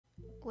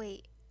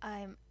Wait,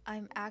 I'm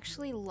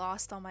actually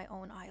lost on my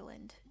own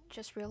island.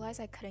 Just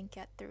realized I couldn't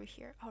get through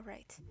here. All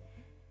right.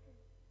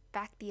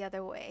 Back the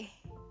other way.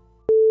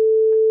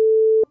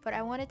 But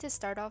I wanted to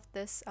start off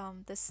this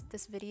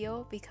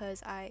video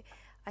because I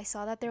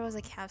saw that there was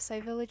a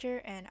campsite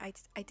villager and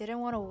I didn't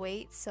want to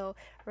wait, so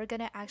we're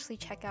gonna actually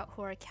check out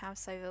who our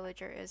campsite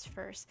villager is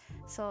first.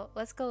 So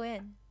let's go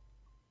in.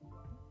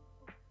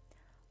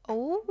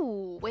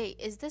 Oh, wait,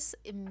 is this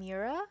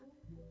Mira?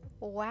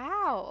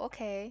 Wow,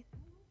 okay.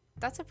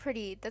 That's a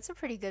pretty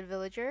good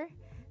villager.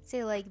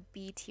 Say like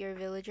B tier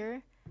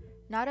villager.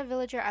 Not a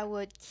villager I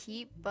would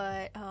keep,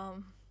 but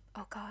oh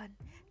god.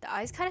 The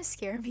eyes kind of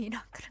scare me,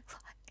 not gonna lie.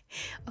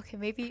 Okay,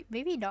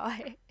 maybe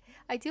not.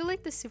 I do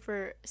like the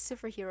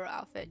superhero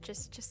outfit.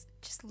 Just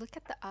look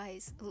at the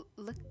eyes.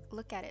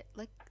 Look at it.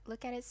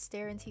 Look at it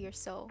stare into your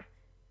soul.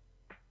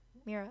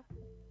 Mira.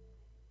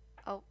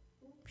 Oh,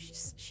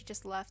 she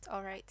just left.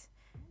 All right.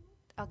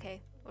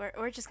 Okay.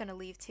 We're just gonna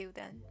leave too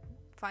then.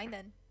 Fine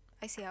then.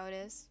 I see how it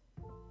is.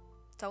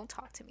 Don't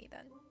talk to me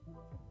then.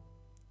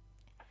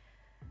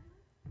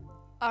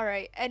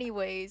 Alright,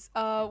 anyways,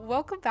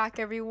 welcome back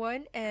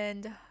everyone,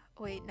 and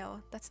wait,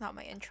 no, that's not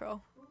my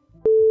intro.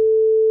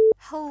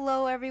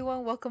 Hello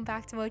everyone, welcome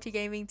back to Mochi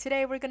Gaming.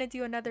 Today we're gonna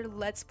do another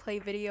Let's Play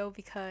video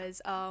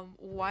because,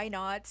 why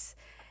not?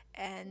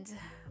 And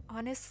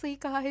honestly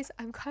guys,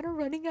 I'm kind of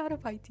running out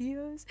of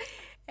ideas,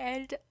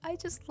 and I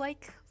just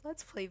like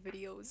Let's Play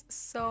videos,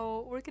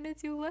 so we're gonna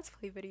do Let's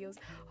Play videos.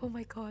 Oh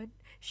my god,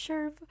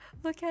 Sherb,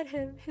 look at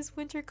him, his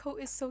winter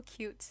coat is so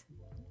cute.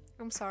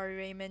 I'm sorry,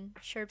 Raymond.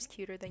 Sherb's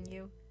cuter than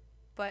you.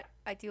 But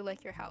I do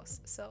like your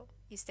house, so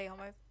you stay on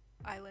my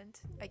island,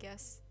 I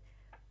guess.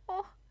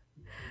 Oh,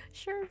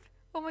 Sherb.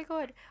 Oh my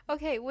god.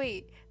 Okay,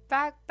 wait.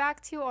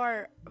 Back to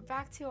our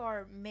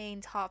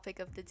main topic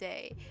of the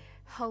day.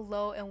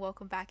 Hello and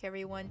welcome back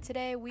everyone.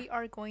 Today we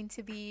are going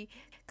to be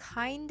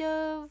kind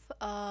of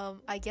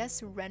I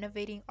guess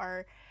renovating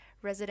our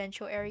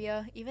residential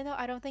area. Even though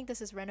I don't think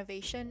this is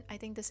renovation, I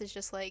think this is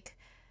just like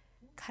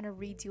kind of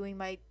redoing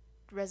my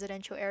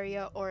residential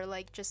area, or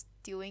like just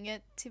doing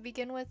it to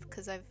begin with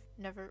because I've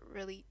never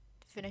really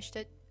finished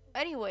it.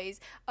 Anyways,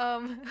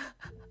 I'm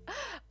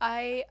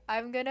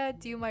gonna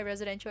do my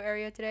residential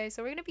area today,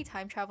 so we're gonna be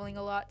time traveling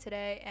a lot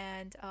today,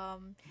 and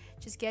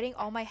just getting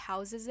all my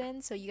houses in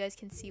so you guys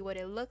can see what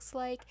it looks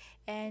like.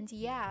 And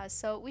yeah,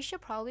 so we should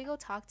probably go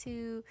talk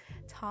to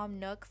Tom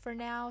Nook for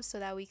now so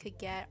that we could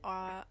get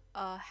our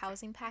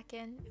housing pack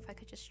in. If I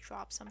could just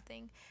drop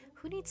something.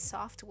 Who needs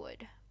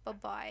softwood? Bye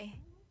bye.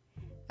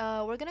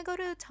 We're gonna go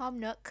to Tom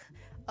Nook,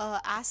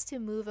 ask to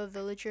move a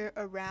villager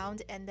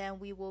around, and then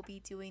we will be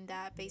doing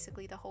that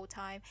basically the whole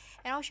time.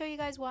 And I'll show you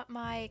guys what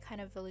my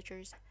kind of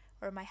villagers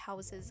or my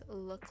houses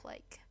look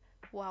like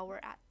while we're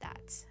at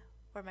that.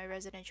 Or my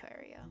residential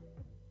area.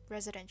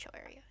 Residential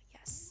area,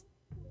 yes.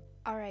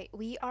 Alright,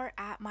 we are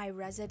at my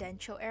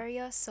residential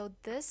area, so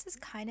this is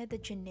kind of the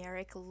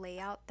generic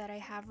layout that I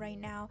have right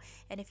now.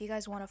 And if you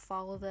guys want to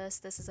follow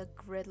this is a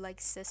grid-like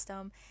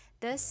system.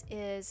 This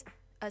is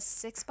a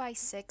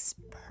 6x6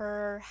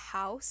 per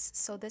house,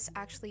 so this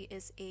actually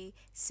is a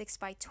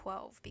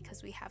 6x12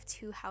 because we have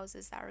two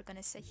houses that are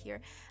gonna sit here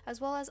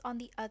as well as on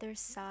the other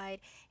side,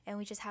 and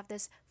we just have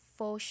this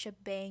full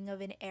shebang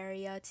of an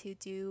area to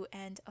do.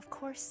 And of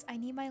course I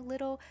need my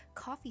little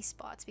coffee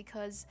spots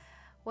because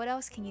what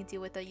else can you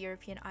do with a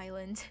European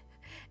island?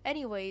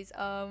 Anyways,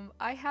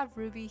 I have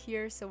Ruby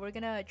here, so we're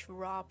gonna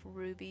drop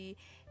Ruby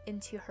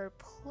into her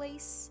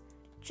place.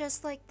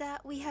 Just like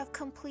that, we have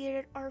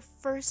completed our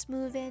first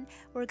move-in.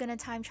 We're gonna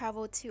time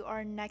travel to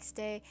our next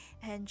day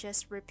and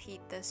just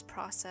repeat this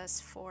process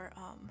for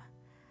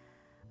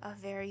a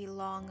very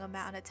long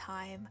amount of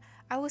time.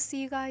 I will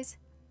see you guys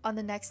on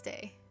the next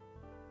day.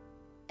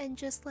 And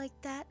just like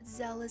that,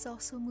 Zell is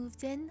also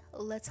moved in.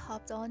 Let's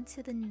hop on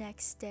to the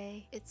next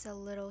day. It's a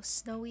little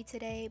snowy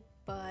today,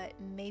 but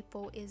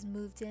Maple is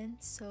moved in,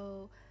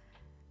 so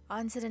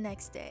on to the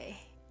next day.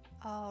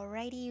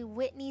 Alrighty,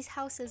 Whitney's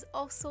house is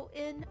also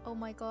in. Oh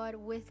my god,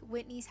 with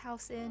Whitney's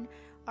house in,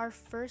 our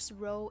first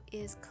row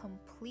is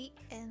complete.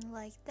 And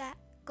like that,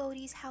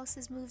 Godie's house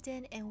is moved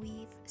in and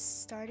we've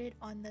started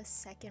on the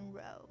second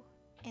row.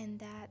 And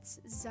that's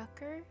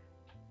Zucker.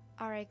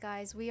 Alright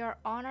guys, we are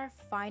on our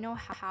final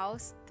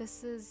house.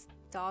 This is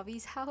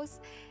Davi's house,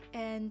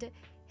 and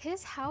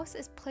his house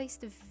is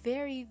placed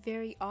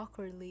very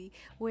awkwardly,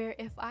 where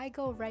if I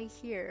go right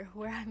here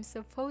where I'm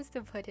supposed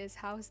to put his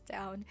house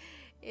down,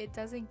 it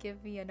doesn't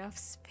give me enough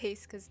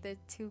space because they're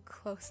too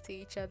close to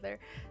each other.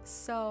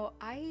 So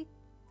I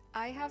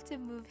have to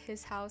move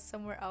his house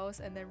somewhere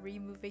else and then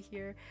remove it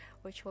here,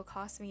 which will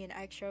cost me an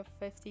extra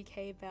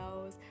 50k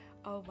bells.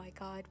 Oh my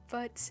god,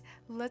 but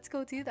let's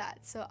go do that.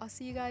 So I'll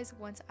see you guys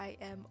once I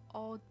am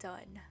all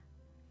done.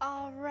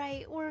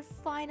 Alright, we're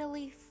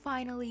finally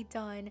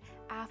done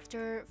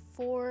after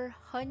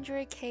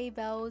 400k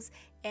bells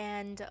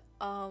and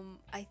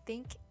I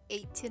think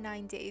 8 to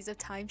 9 days of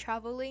time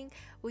traveling,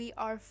 we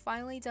are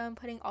finally done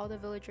putting all the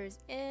villagers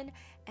in,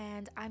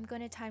 and I'm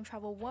gonna time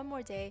travel one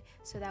more day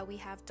so that we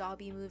have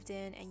Dobby moved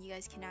in and you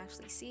guys can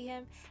actually see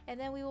him, and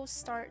then we will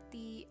start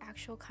the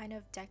actual kind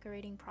of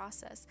decorating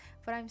process.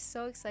 But I'm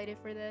so excited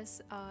for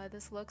this.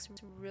 This looks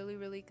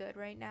really good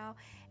right now,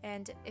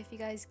 and if you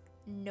guys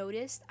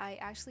noticed, I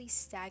actually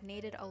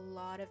stagnated a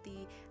lot of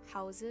the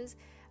houses.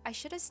 I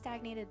should have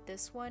stagnated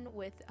this one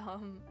with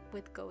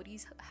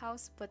Godie's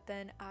house, but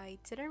then I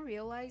didn't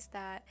realize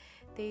that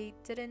they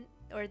didn't,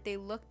 or they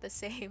looked the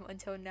same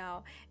until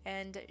now.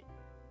 And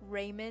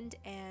Raymond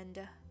and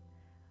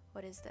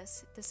what is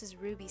this? This is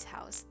Ruby's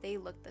house. They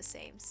look the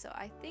same. So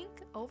I think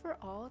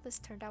overall this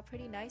turned out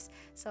pretty nice.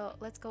 So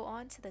let's go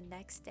on to the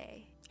next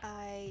day.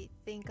 I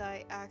think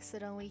I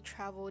accidentally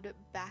traveled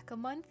back a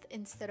month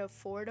instead of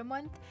forward a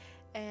month,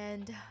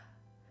 and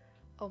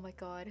oh my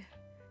god,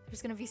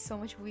 there's gonna be so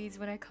much weeds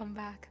when I come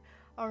back.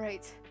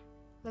 Alright,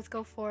 let's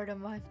go forward a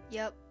month.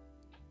 Yep,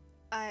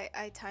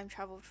 I time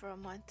traveled for a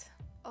month.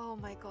 Oh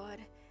my god,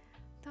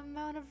 the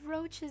amount of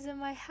roaches in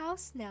my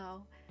house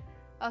now.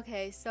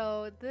 Okay,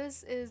 so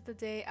this is the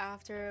day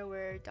after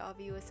where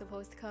Dobby was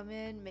supposed to come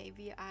in.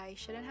 Maybe I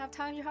shouldn't have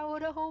time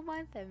traveled a whole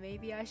month, and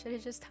maybe I should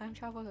have just time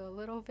traveled a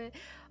little bit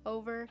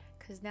over,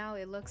 because now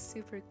it looks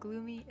super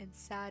gloomy and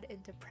sad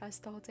and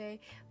depressed all day.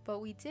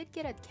 But we did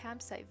get a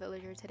campsite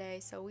villager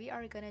today, so we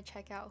are gonna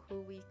check out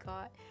who we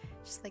got,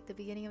 just like the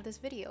beginning of this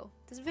video.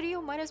 This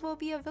video might as well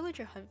be a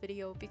villager hunt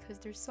video because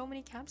there's so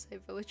many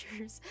campsite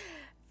villagers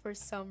for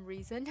some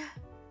reason.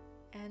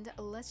 And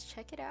let's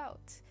check it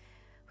out.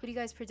 Who do you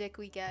guys predict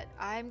we get?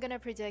 I'm gonna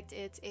predict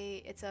it's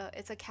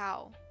a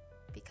cow,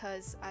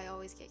 because I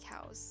always get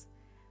cows.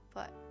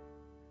 But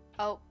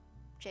oh,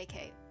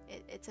 JK,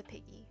 it's a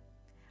piggy.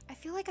 I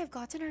feel like I've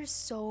gotten her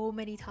so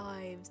many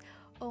times.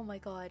 Oh my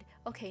god.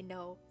 Okay,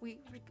 no,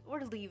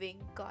 we're leaving.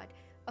 God.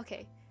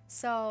 Okay,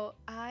 so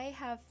I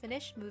have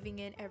finished moving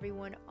in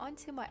everyone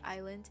onto my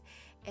island,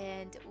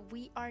 and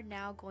we are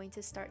now going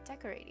to start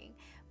decorating.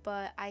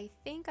 But I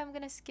think I'm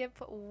gonna skip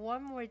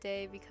one more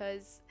day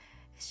because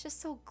it's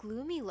just so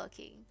gloomy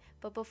looking.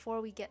 But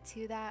before we get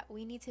to that,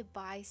 we need to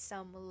buy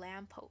some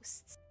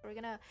lampposts. We're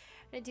gonna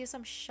do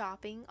some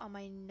shopping on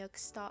my Nook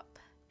Stop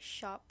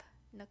shop.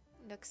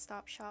 Nook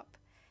Stop shop.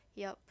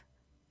 Yep.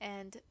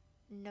 And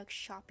Nook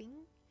shopping.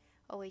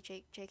 Oh wait,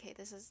 JK,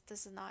 this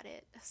is not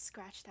it.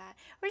 Scratch that.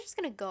 We're just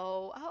gonna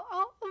go.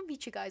 I'll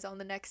meet you guys on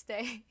the next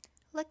day.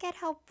 Look at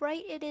how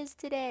bright it is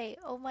today.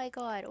 Oh my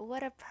god,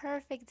 what a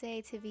perfect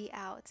day to be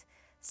out.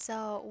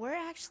 So we're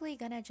actually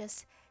gonna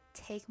just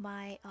take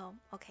my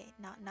okay,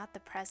 not the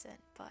present,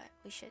 but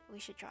we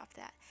should drop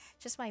that.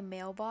 Just my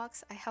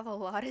mailbox. I have a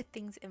lot of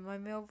things in my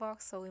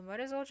mailbox, so we might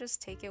as well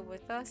just take it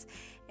with us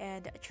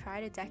and try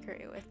to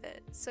decorate with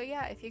it. So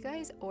yeah, if you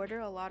guys order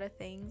a lot of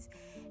things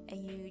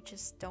and you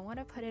just don't want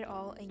to put it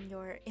all in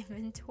your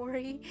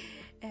inventory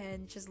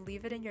and just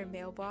leave it in your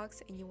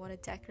mailbox, and you want to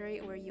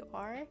decorate where you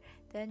are,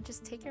 then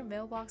just take your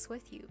mailbox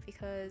with you,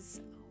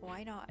 because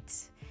why not?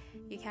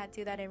 You can't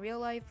do that in real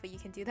life, but you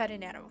can do that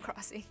in Animal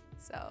Crossing.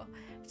 So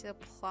I'm just gonna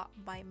plop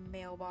my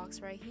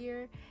mailbox right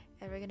here,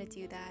 and we're gonna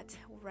do that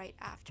right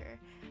after.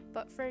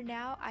 But for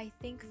now, I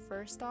think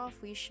first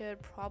off we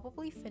should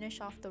probably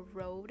finish off the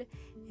road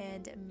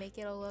and make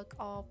it look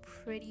all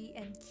pretty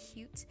and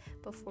cute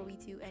before we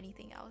do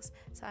anything else.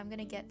 So I'm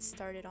gonna get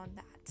started on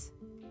that.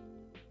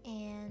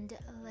 And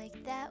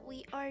like that,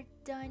 we are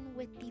done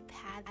with the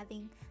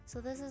pathing. So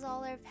this is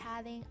all our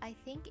pathing. I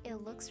think it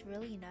looks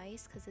really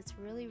nice because it's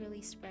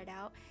really spread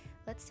out.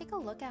 Let's take a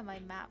look at my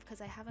map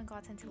because I haven't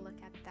gotten to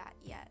look at that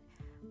yet.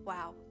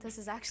 Wow, this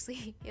is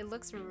actually, it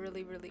looks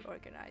really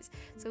organized.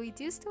 So we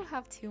do still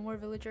have 2 more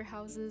villager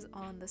houses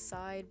on the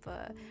side,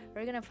 but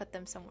we're gonna put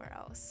them somewhere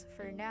else.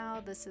 For now,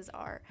 this is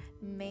our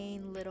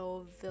main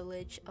little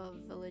village of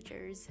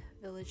villagers.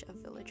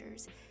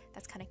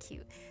 That's kind of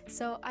cute.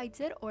 So I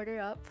did order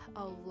up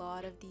a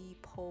lot of the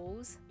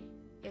poles,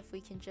 if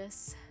we can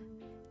just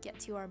get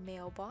to our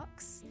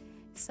mailbox.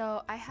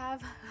 So I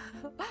have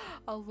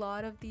a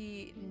lot of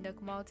the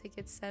Nook Mall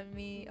tickets sent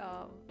me,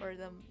 or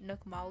the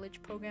Nook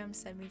Mileage program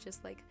sent me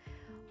just like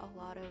a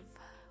lot of,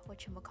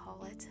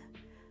 whatchamacallit,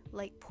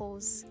 like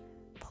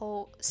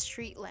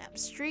street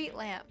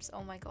lamps.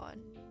 Oh my god,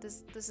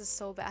 this is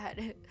so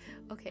bad.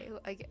 Okay,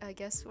 I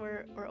guess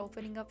we're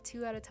opening up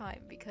 2 at a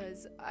time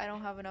because I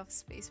don't have enough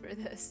space for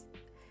this.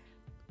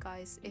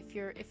 Guys, if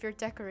you're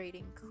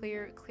decorating,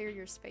 clear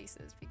your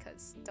spaces,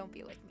 because don't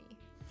be like me.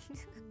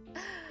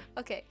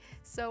 Okay,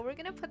 so we're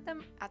gonna put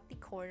them at the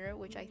corner,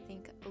 which I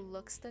think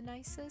looks the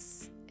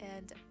nicest,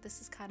 and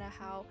this is kind of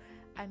how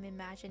I'm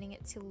imagining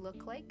it to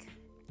look like.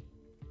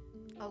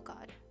 Oh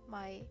god,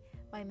 my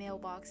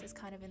mailbox is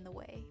kind of in the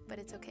way, but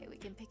it's okay, we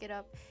can pick it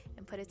up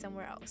and put it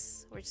somewhere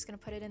else. We're just gonna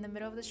put it in the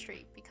middle of the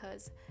street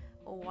because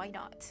why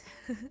not?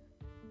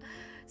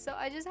 So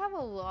I just have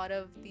a lot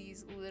of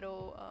these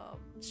little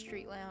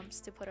street lamps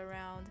to put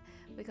around.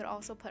 We could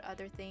also put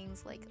other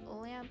things like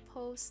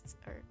lampposts,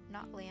 or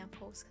not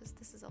lampposts because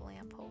this is a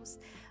lamppost,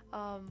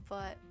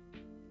 but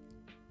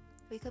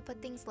we could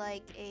put things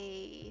like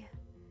a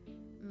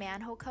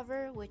manhole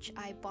cover, which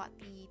I bought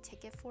the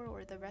ticket for,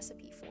 or the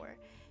recipe for,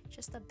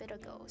 just a bit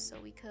ago, so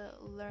we could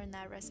learn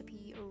that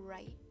recipe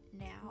right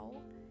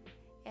now.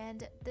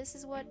 And this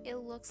is what it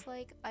looks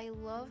like. I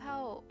love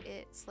how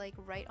it's like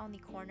right on the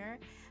corner.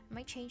 I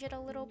might change it a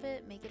little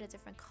bit, make it a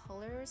different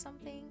color or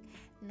something.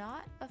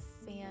 Not a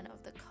fan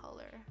of the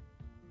color.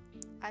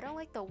 I don't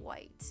like the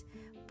white,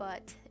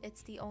 but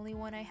it's the only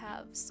one I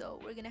have, so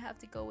we're gonna have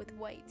to go with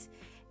white.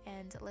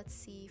 And let's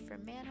see, for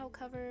manhole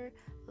cover,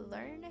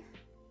 learn.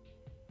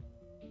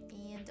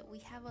 And we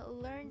have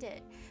learned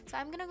it. So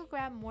I'm gonna go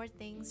grab more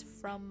things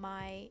from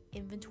my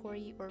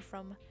inventory, or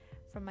from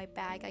my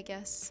bag, I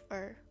guess,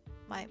 or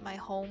my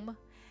home,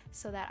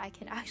 so that I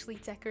can actually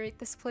decorate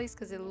this place,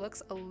 because it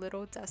looks a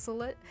little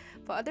desolate.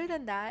 But other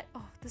than that,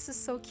 oh, this is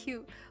so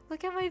cute.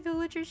 Look at my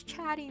villagers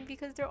chatting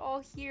because they're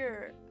all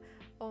here.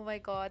 Oh my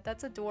god,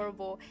 that's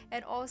adorable.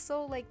 And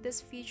also, like,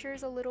 this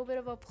features a little bit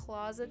of a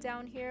plaza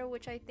down here,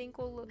 which I think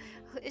will look,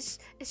 it's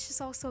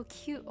just all so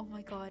cute. Oh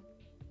my god,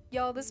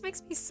 y'all, this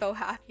makes me so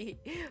happy.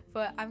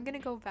 But I'm gonna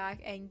go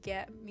back and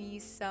get me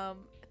some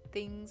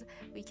things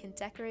we can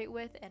decorate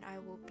with, and I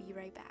will be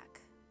right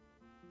back.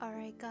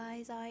 Alright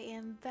guys, I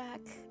am back,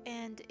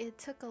 and it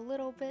took a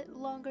little bit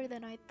longer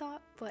than I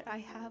thought, but I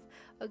have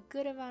a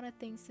good amount of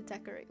things to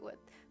decorate with.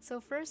 So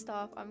first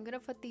off, I'm gonna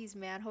put these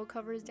manhole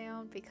covers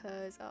down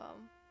because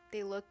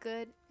they look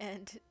good,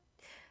 and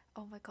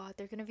oh my god,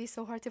 they're gonna be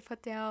so hard to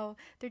put down.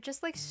 They're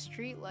just like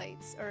street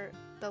lights, or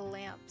the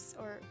lamps,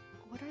 or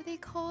what are they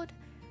called?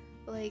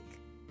 Like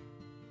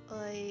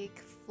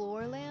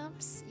floor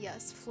lamps?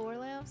 Yes, floor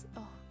lamps.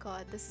 Oh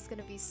god, this is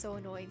gonna be so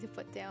annoying to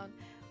put down,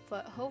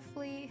 but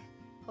hopefully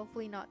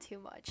not too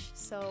much.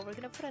 So we're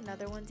gonna put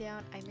another one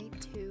down. I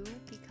made two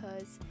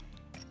because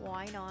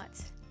why not?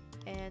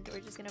 And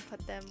we're just gonna put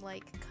them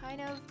like kind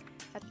of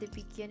at the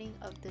beginning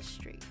of the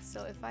street.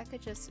 So if I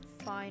could just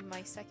find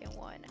my second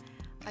one.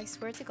 I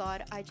swear to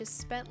god, I just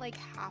spent like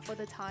half of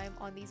the time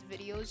on these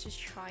videos just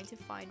trying to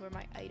find where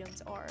my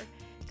items are,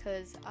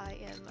 because I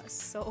am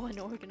so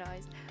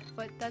unorganized.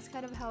 But that's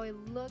kind of how it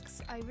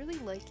looks. I really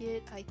like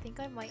it. I think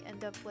I might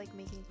end up like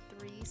making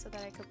 3 so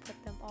that I could put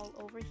them all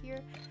over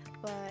here,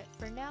 but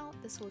for now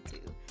this will do.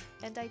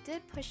 And I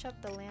did push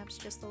up the lamps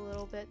just a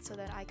little bit so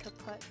that I could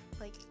put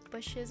like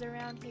bushes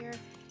around here,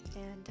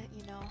 and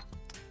you know,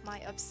 my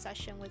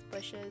obsession with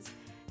bushes,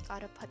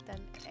 gotta put them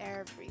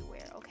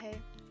everywhere,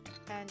 okay?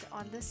 And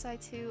on this side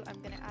too, I'm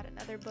gonna add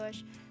another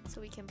bush so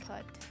we can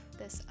put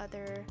this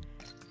other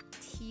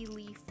tea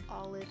leaf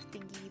olive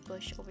thingy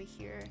bush over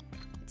here.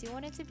 I do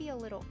want it to be a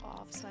little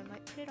off, so I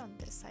might put it on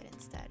this side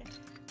instead.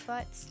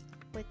 But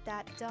with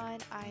that done,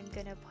 I'm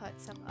gonna put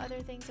some other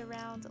things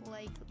around,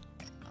 like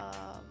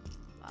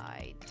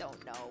I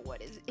don't know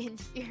what is in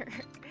here.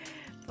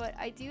 But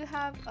I do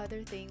have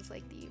other things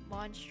like the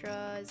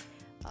monstras,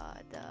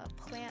 the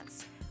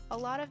plants. A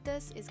lot of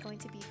this is going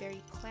to be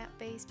very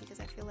plant-based because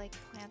I feel like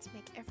plants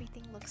make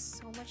everything look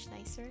so much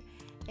nicer.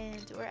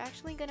 And we're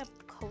actually gonna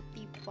coat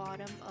the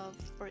bottom of,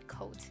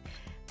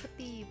 put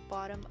the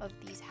bottom of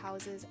these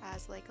houses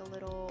as like a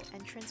little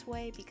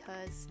entranceway,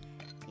 because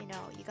you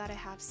know, you gotta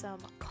have some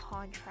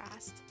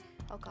contrast.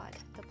 Oh god,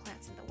 the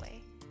plant's in the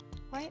way.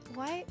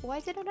 Why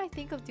didn't I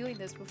think of doing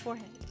this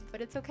beforehand?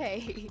 But it's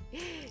okay.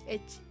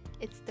 It's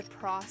the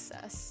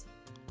process.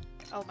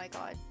 Oh my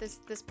god,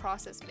 this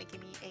process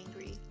making me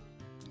angry.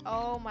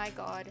 Oh my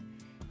god.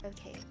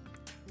 Okay,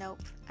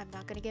 nope, I'm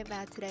not gonna get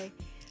mad today.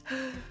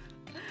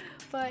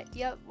 But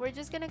yep, we're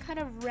just gonna kind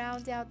of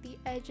round out the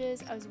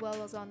edges as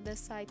well as on this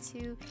side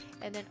too.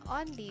 And then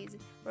on these,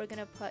 we're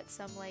gonna put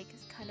some like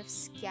kind of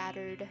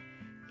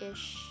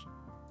scattered-ish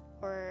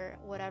or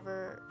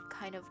whatever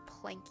kind of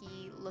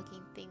planky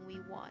looking thing we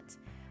want.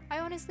 I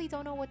honestly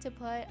don't know what to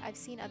put. I've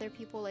seen other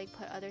people like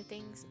put other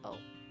things. Oh,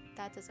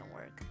 that doesn't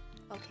work.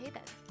 Okay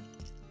then.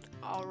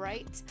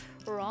 Alright,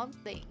 wrong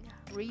thing.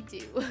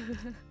 Redo.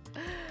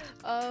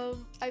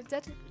 I've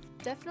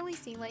definitely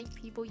seen like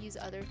people use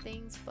other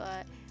things,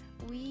 but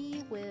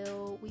we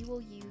will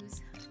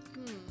use,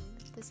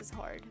 this is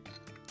hard.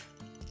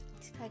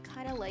 I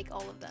kind of like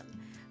all of them.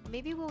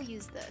 Maybe we'll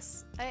use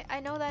this. I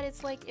know that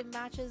it's like it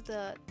matches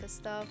the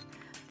stuff,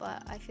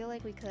 but I feel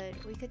like we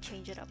could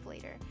change it up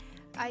later.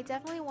 I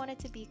definitely want it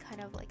to be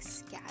kind of like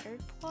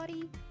scattered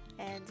plotty,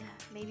 and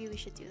maybe we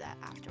should do that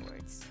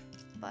afterwards.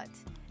 But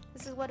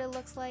this is what it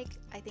looks like.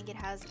 I think it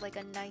has like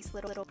a nice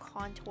little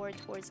contour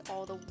towards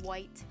all the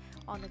white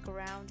on the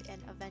ground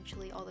and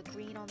eventually all the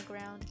green on the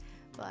ground.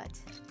 But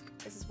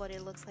this is what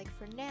it looks like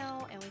for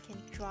now, and we can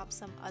drop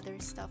some other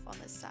stuff on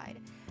the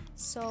side.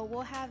 So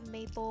we'll have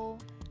Maple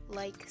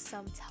like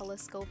some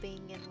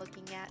telescoping and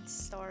looking at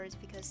stars,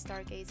 because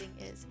stargazing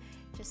is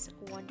just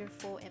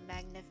wonderful and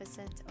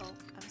magnificent. Oh,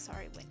 I'm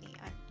sorry, Whitney,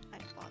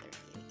 I'm bothering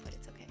you, but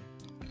it's okay.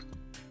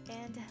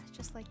 And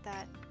just like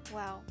that.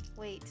 Wow,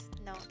 wait,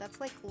 no, that's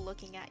like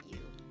looking at you.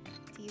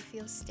 Do you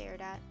feel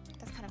stared at?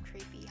 That's kind of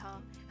creepy, huh?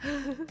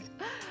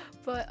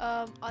 But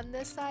on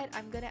this side,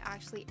 I'm gonna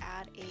actually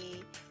add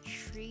a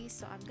tree,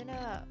 so I'm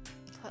gonna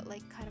put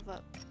like kind of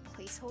a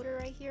placeholder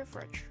right here for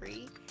a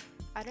tree.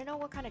 I don't know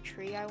what kind of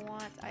tree I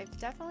want. I've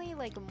definitely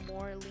like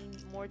lean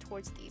more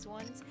towards these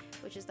ones,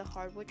 which is the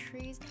hardwood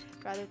trees,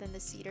 rather than the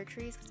cedar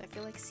trees, because I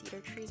feel like cedar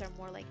trees are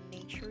more like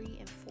naturey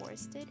and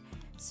forested.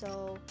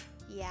 So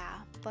yeah,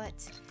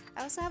 but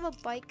I also have a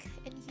bike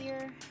in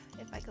here.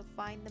 If I could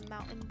find the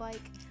mountain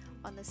bike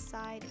on the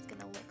side, it's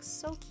gonna look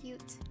so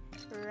cute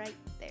right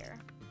there.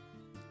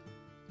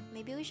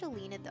 Maybe we should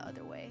lean it the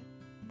other way,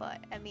 but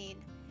I mean,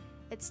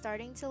 it's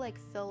starting to like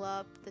fill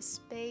up the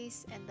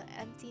space and the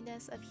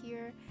emptiness of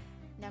here.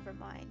 Never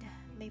mind.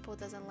 Maple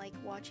doesn't like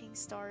watching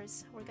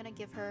stars. We're gonna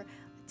give her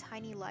a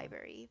tiny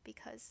library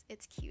because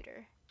it's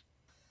cuter.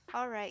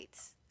 Alright.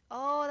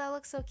 Oh, that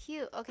looks so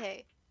cute.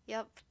 Okay.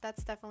 Yep,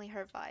 that's definitely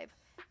her vibe.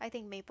 I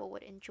think Maple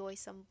would enjoy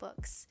some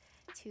books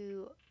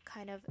to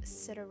kind of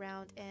sit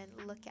around and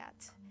look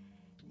at.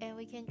 And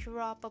we can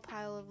drop a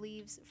pile of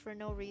leaves for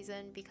no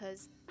reason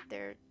because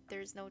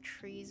there's no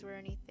trees or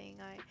anything.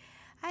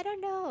 I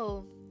don't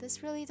know.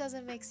 This really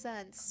doesn't make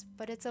sense,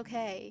 but it's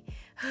okay.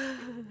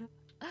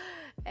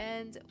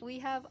 And we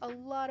have a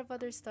lot of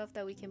other stuff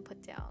that we can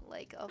put down,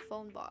 like a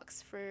phone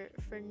box for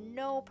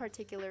no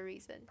particular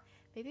reason.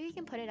 Maybe we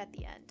can put it at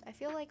the end. I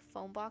feel like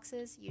phone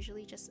boxes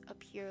usually just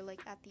appear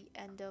like at the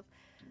end of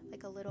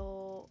like a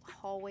little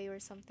hallway or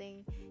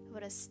something.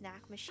 Put a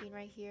snack machine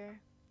right here.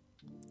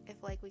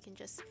 If like we can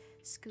just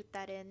scoot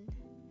that in.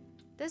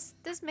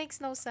 This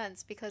makes no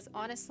sense because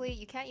honestly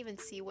you can't even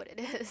see what it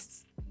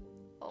is.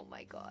 Oh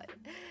my god.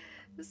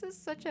 This is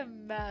such a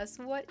mess.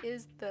 What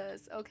is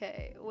this?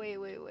 Okay,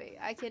 wait.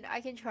 I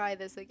can try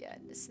this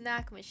again. The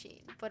snack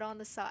machine, but on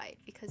the side,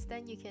 because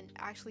then you can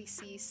actually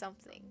see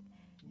something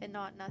and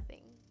not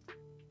nothing.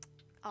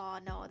 Oh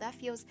no, that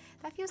feels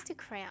too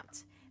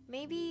cramped.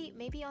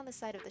 Maybe on the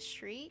side of the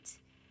street.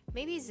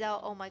 Maybe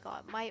Zell. Oh my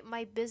god,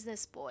 my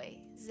business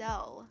boy,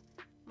 Zell.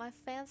 My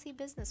fancy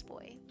business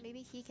boy.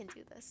 Maybe he can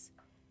do this.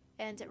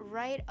 And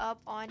right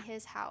up on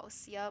his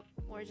house. Yep,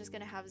 we're just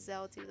gonna have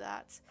Zell do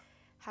that.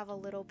 Have a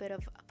little bit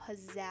of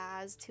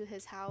pizzazz to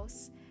his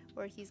house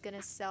where he's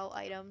gonna sell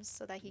items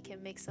so that he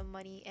can make some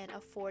money and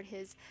afford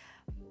his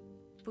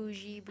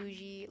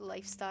bougie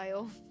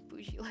lifestyle.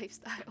 Bougie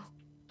lifestyle.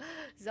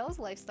 Zell's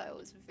lifestyle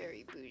is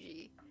very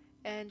bougie.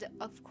 And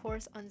of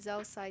course on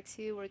Zell's side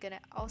too, we're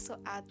gonna also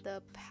add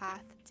the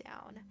path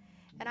down.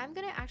 And I'm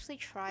gonna actually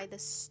try the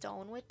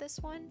stone with this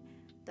one,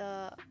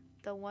 the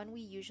one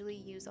we usually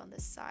use on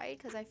the side,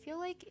 because I feel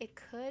like it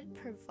could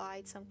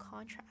provide some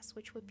contrast,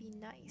 which would be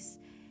nice.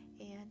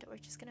 And we're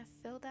just gonna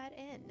fill that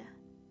in.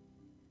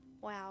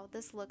 Wow,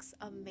 this looks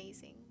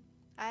amazing.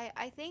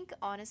 I think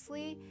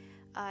honestly,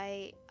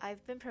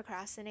 I've been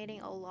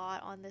procrastinating a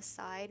lot on this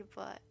side,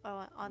 but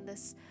on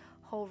this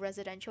whole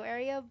residential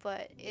area,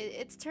 but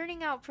it's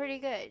turning out pretty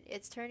good.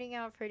 It's turning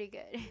out pretty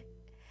good.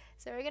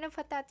 So we're gonna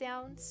put that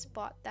down,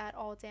 spot that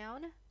all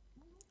down.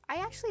 I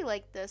actually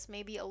like this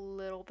maybe a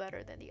little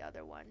better than the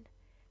other one,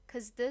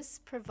 because this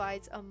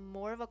provides a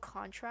more of a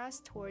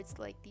contrast towards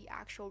like the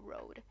actual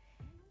road.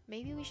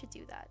 Maybe we should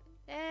do that.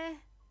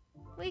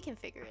 We can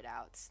figure it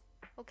out.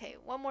 Okay,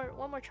 one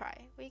more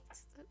try. We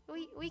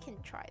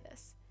can try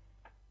this.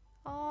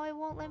 Oh, it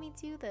won't let me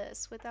do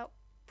this without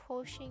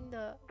pushing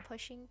the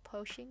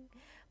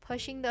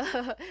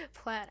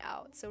plant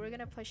out. So we're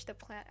gonna push the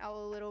plant out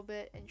a little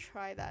bit and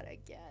try that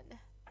again.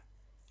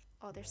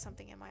 Oh, there's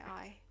something in my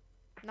eye.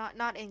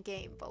 Not in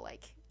game, but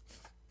like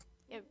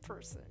in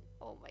person.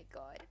 Oh my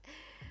god.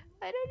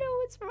 I don't know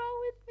what's wrong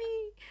with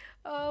me.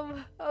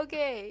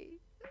 Okay.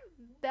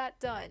 That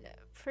done.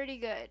 Pretty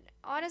good.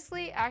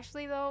 Honestly,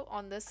 actually though,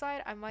 on this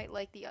side, I might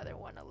like the other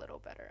one a little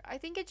better. I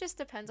think it just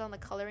depends on the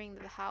coloring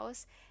of the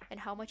house and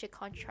how much it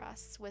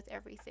contrasts with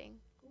everything.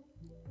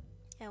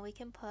 And we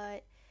can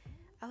put,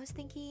 I was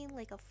thinking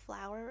like a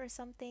flower or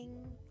something.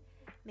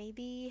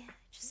 Maybe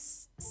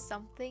just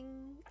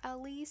something at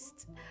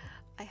least.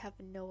 I have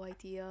no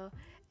idea.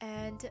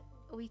 And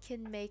we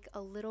can make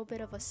a little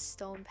bit of a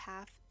stone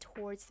path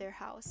towards their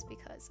house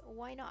because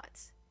why not?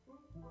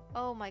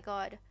 Oh my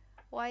god.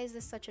 Why is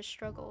this such a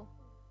struggle?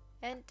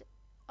 And,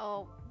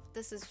 oh,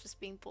 this is just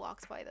being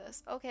blocked by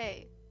this.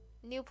 Okay,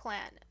 new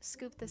plan.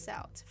 Scoop this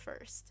out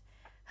first.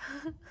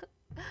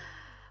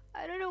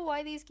 I don't know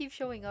why these keep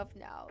showing up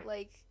now.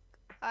 Like,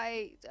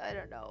 I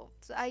don't know.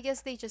 I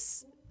guess they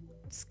just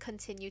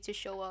continue to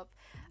show up.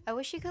 I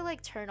wish you could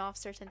like turn off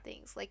certain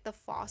things, like the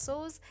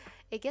fossils.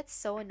 It gets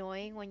so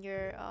annoying when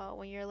you're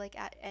like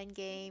at end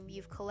game.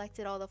 You've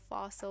collected all the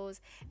fossils,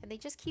 and they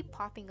just keep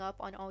popping up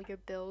on all your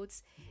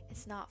builds.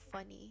 It's not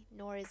funny,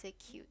 nor is it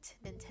cute.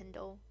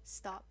 Nintendo,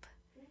 stop.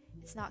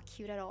 It's not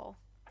cute at all.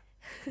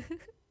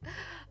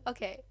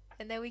 Okay,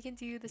 and then we can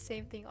do the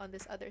same thing on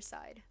this other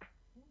side.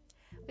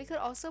 We could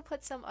also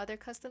put some other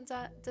custom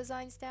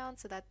designs down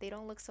so that they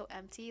don't look so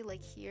empty.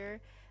 Like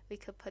here, we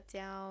could put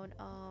down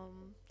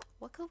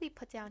what could we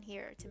put down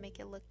here to make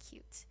it look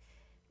cute?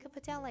 We could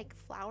put down like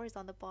flowers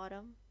on the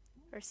bottom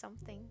or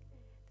something.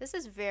 This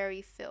is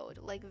very filled,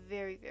 like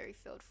very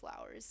filled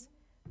flowers.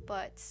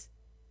 But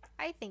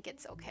I think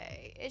it's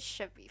okay. It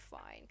should be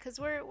fine because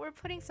we're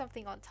putting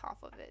something on top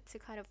of it to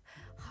kind of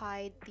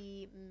hide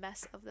the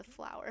mess of the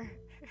flower.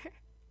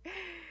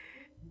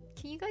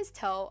 Can you guys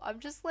tell? I'm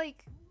just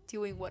like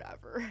doing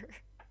whatever.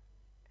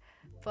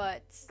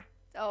 But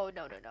oh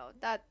no no no.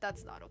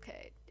 That's not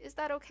okay. Is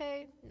that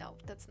okay? No,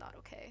 that's not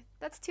okay.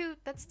 That's too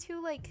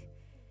like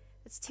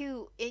it's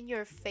too in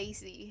your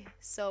facey.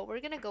 So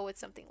we're gonna go with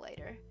something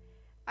lighter.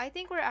 I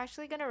think we're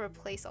actually gonna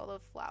replace all the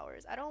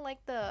flowers. I don't like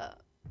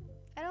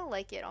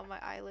it on my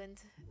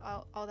island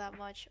all that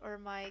much or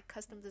my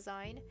custom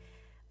design.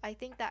 I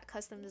think that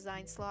custom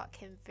design slot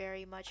can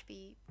very much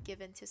be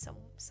given to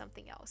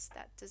something else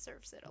that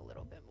deserves it a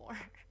little bit more.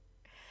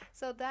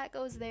 So that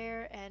goes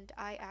there and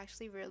I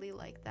actually really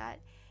like that.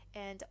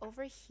 And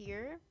over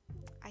here,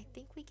 I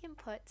think we can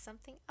put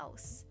something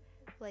else.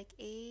 Like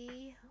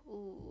a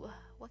ooh,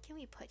 what can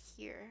we put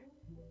here?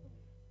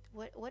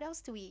 What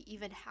else do we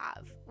even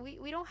have?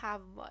 We don't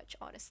have much,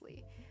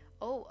 honestly.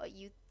 Oh, a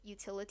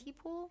utility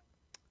pool?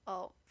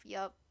 Oh,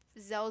 yep.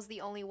 Zell's the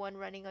only one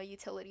running a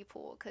utility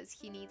pool because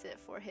he needs it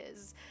for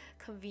his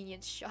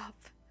convenience shop.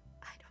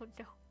 I don't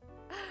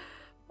know.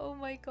 Oh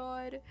my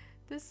god.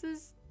 This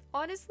is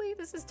honestly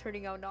this is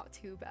turning out not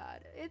too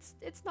bad.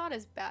 It's not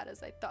as bad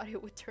as I thought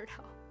it would turn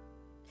out.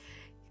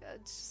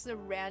 It's just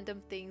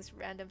random things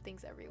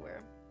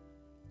everywhere.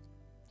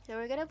 So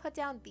we're gonna put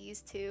down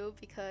these two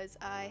because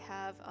I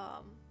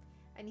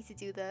need to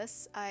do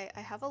this. I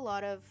have a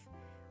lot of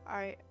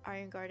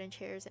iron garden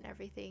chairs and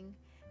everything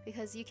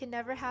because you can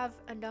never have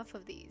enough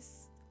of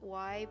these.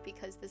 Why?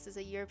 Because this is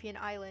a European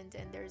island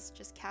and there's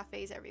just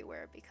cafes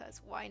everywhere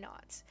because why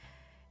not?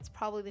 It's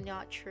probably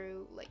not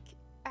true. Like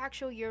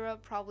actual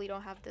Europe probably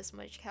don't have this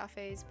much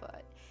cafes,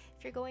 but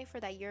if you're going for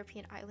that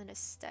European island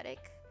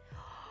aesthetic,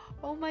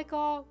 oh my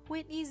god,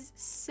 Whitney's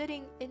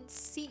sitting in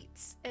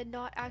seats and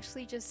not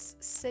actually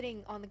just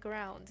sitting on the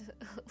ground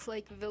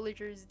like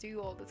villagers do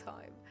all the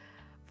time.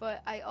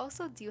 But I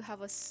also do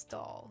have a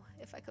stall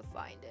if I could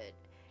find it.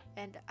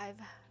 And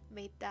I've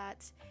made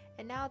that.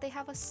 And now they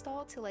have a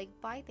stall to like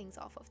buy things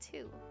off of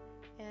too.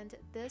 And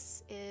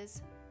this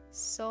is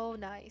so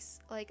nice.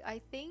 Like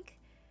I think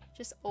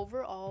just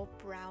overall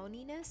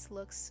browniness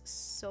looks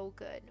so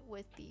good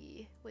with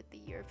the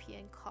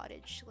European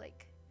cottage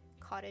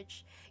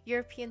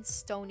European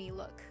stony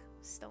look.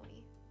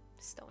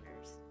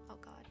 Stoners. Oh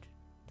god.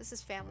 This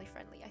is family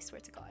friendly, I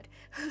swear to god.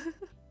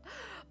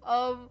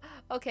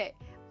 Okay.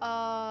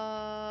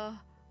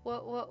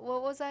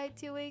 What was I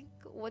doing?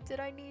 What did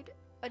I need?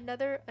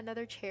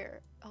 Another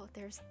chair. Oh,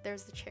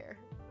 there's the chair.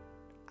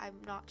 I'm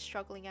not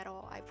struggling at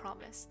all, I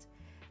promised.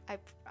 I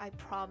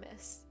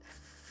promise.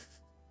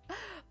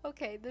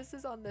 Okay, this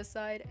is on this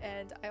side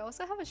and I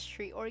also have a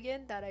street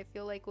organ that I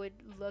feel like would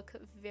look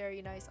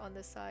very nice on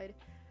this side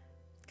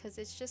because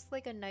it's just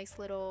like a nice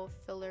little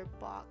filler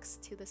box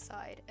to the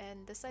side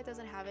and this side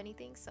doesn't have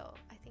anything, so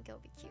I think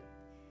it'll be cute.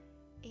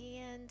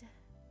 And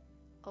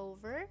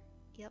over,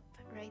 yep,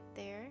 right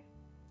there,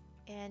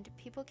 and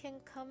people can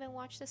come and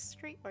watch the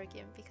street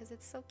organ because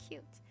it's so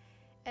cute.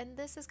 And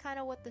this is kind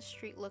of what the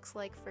street looks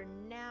like for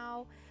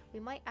now. We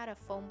might add a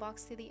phone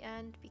box to the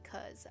end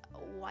because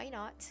why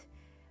not?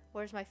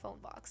 Where's my phone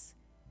box?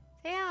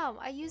 Damn,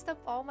 I used up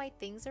all my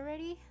things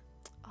already.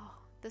 Oh,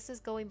 this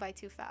is going by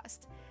too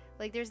fast.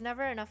 Like there's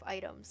never enough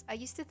items. I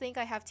used to think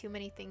I have too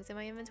many things in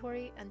my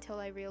inventory until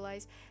I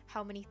realized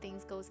how many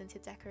things goes into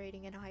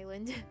decorating an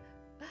island.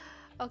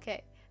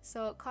 Okay,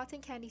 so cotton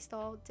candy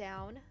stall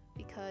down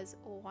because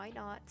why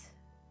not?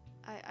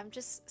 I'm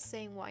just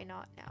saying why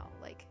not now,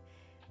 like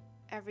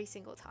every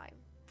single time,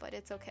 but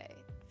it's okay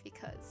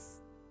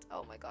because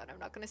oh my god, I'm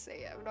not gonna say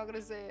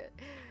it.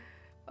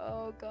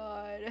 Oh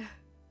god.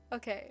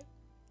 Okay,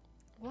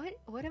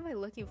 what am I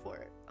looking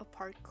for? A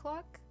park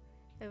clock?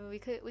 And we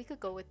could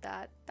go with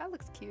that. That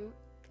looks cute,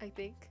 I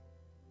think.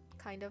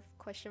 Kind of,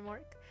 question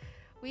mark.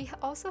 We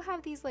also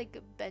have these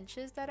like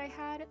benches that I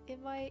had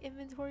in my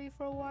inventory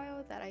for a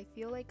while that I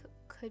feel like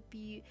could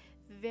be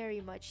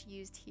very much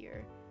used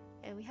here.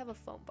 And we have a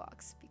phone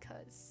box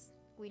because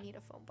we need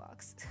a phone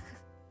box.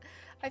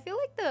 I feel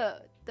like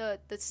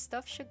the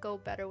stuff should go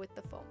better with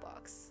the phone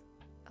box.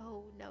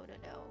 Oh no.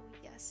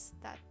 Yes,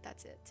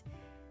 that's it.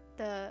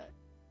 The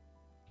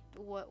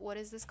what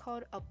is this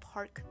called? A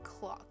park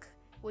clock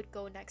would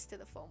go next to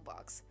the phone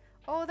box.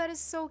 Oh, that is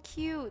so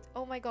cute.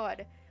 Oh my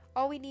god.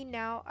 All we need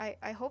now,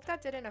 I hope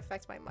that didn't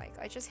affect my mic.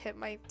 I just hit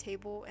my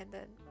table and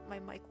then my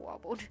mic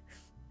wobbled.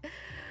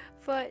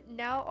 But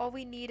now all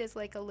we need is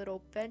like a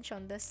little bench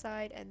on this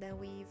side and then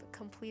we've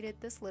completed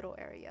this little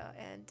area.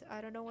 And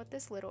I don't know what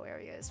this little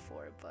area is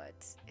for, but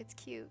it's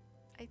cute,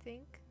 I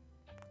think.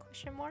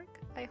 Question mark,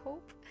 I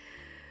hope.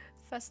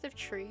 Festive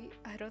tree.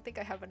 I don't think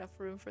I have enough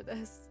room for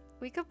this.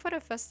 We could put a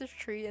festive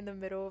tree in the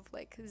middle of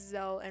like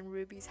Zell and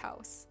Ruby's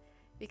house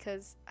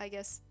because I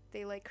guess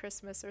they like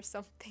Christmas or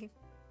something.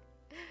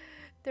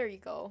 There you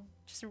go.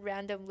 Just a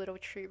random little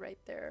tree right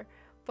there.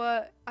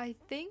 But I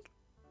think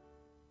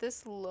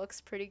this looks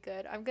pretty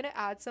good. I'm gonna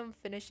add some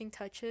finishing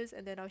touches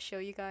and then I'll show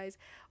you guys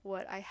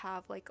what I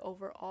have like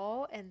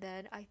overall, and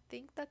then I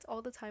think that's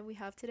all the time we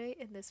have today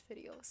in this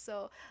video.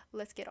 So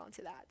let's get on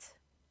to that.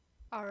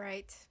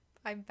 Alright,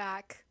 I'm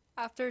back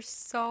after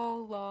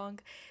so long.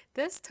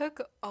 This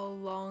took a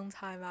long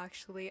time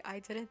actually. I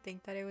didn't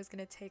think that it was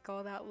gonna take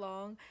all that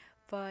long,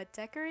 but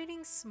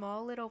decorating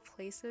small little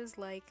places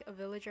like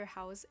villager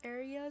house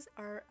areas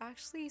are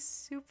actually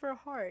super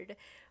hard.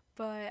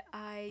 But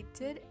I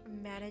did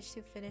manage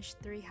to finish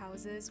 3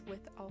 houses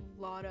with a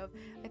lot of,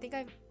 I think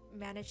I've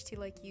managed to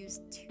like use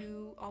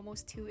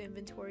almost two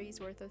inventories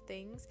worth of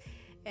things,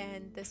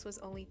 and this was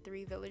only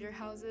 3 villager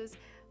houses.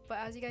 But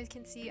as you guys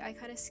can see, I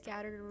kind of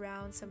scattered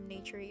around some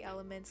naturey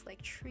elements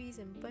like trees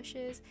and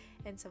bushes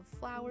and some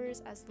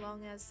flowers, as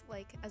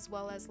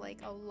well as like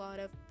a lot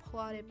of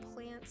potted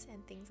plants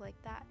and things like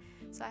that.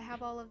 So I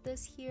have all of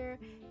this here,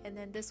 and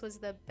then this was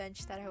the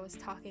bench that I was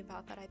talking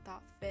about that I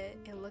thought fit.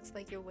 It looks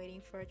like you're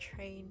waiting for a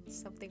train,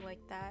 something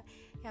like that.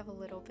 You have a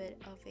little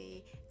bit of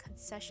a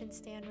concession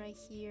stand right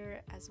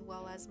here, as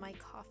well as my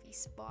coffee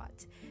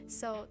spot.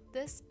 So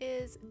this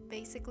is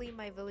basically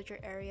my villager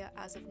area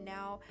as of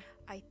now.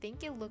 I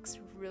think it looks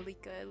really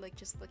good, like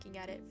just looking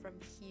at it from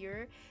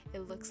here, it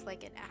looks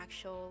like an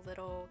actual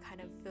little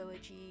kind of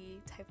villagey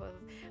type of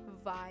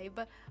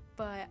vibe,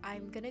 but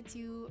I'm gonna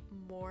do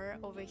more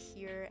over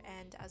here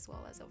and as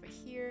well as over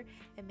here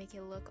and make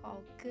it look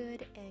all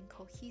good and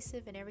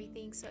cohesive and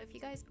everything. So if you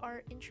guys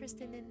are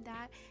interested in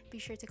that, be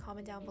sure to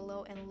comment down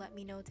below and let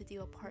me know to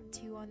do a part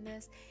 2 on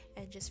this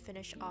and just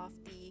finish off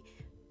the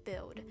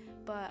build.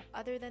 But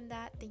other than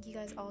that, thank you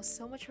guys all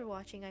so much for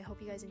watching. I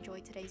hope you guys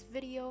enjoyed today's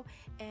video,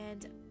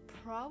 and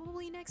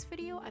probably next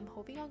video I'm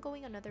hoping on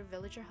going another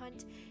villager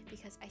hunt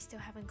because I still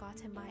haven't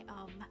gotten my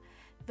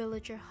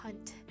villager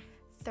hunt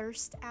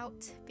thirst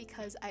out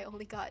because I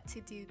only got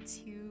to do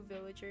 2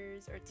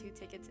 villagers or 2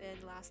 tickets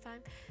in last time.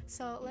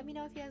 So let me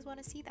know if you guys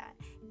want to see that.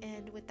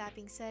 And with that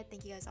being said,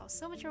 thank you guys all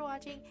so much for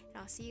watching, and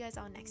I'll see you guys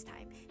all next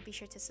time. Be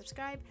sure to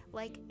subscribe,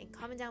 like, and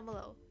comment down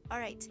below.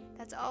 Alright,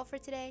 that's all for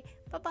today.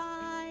 Bye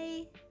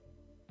bye!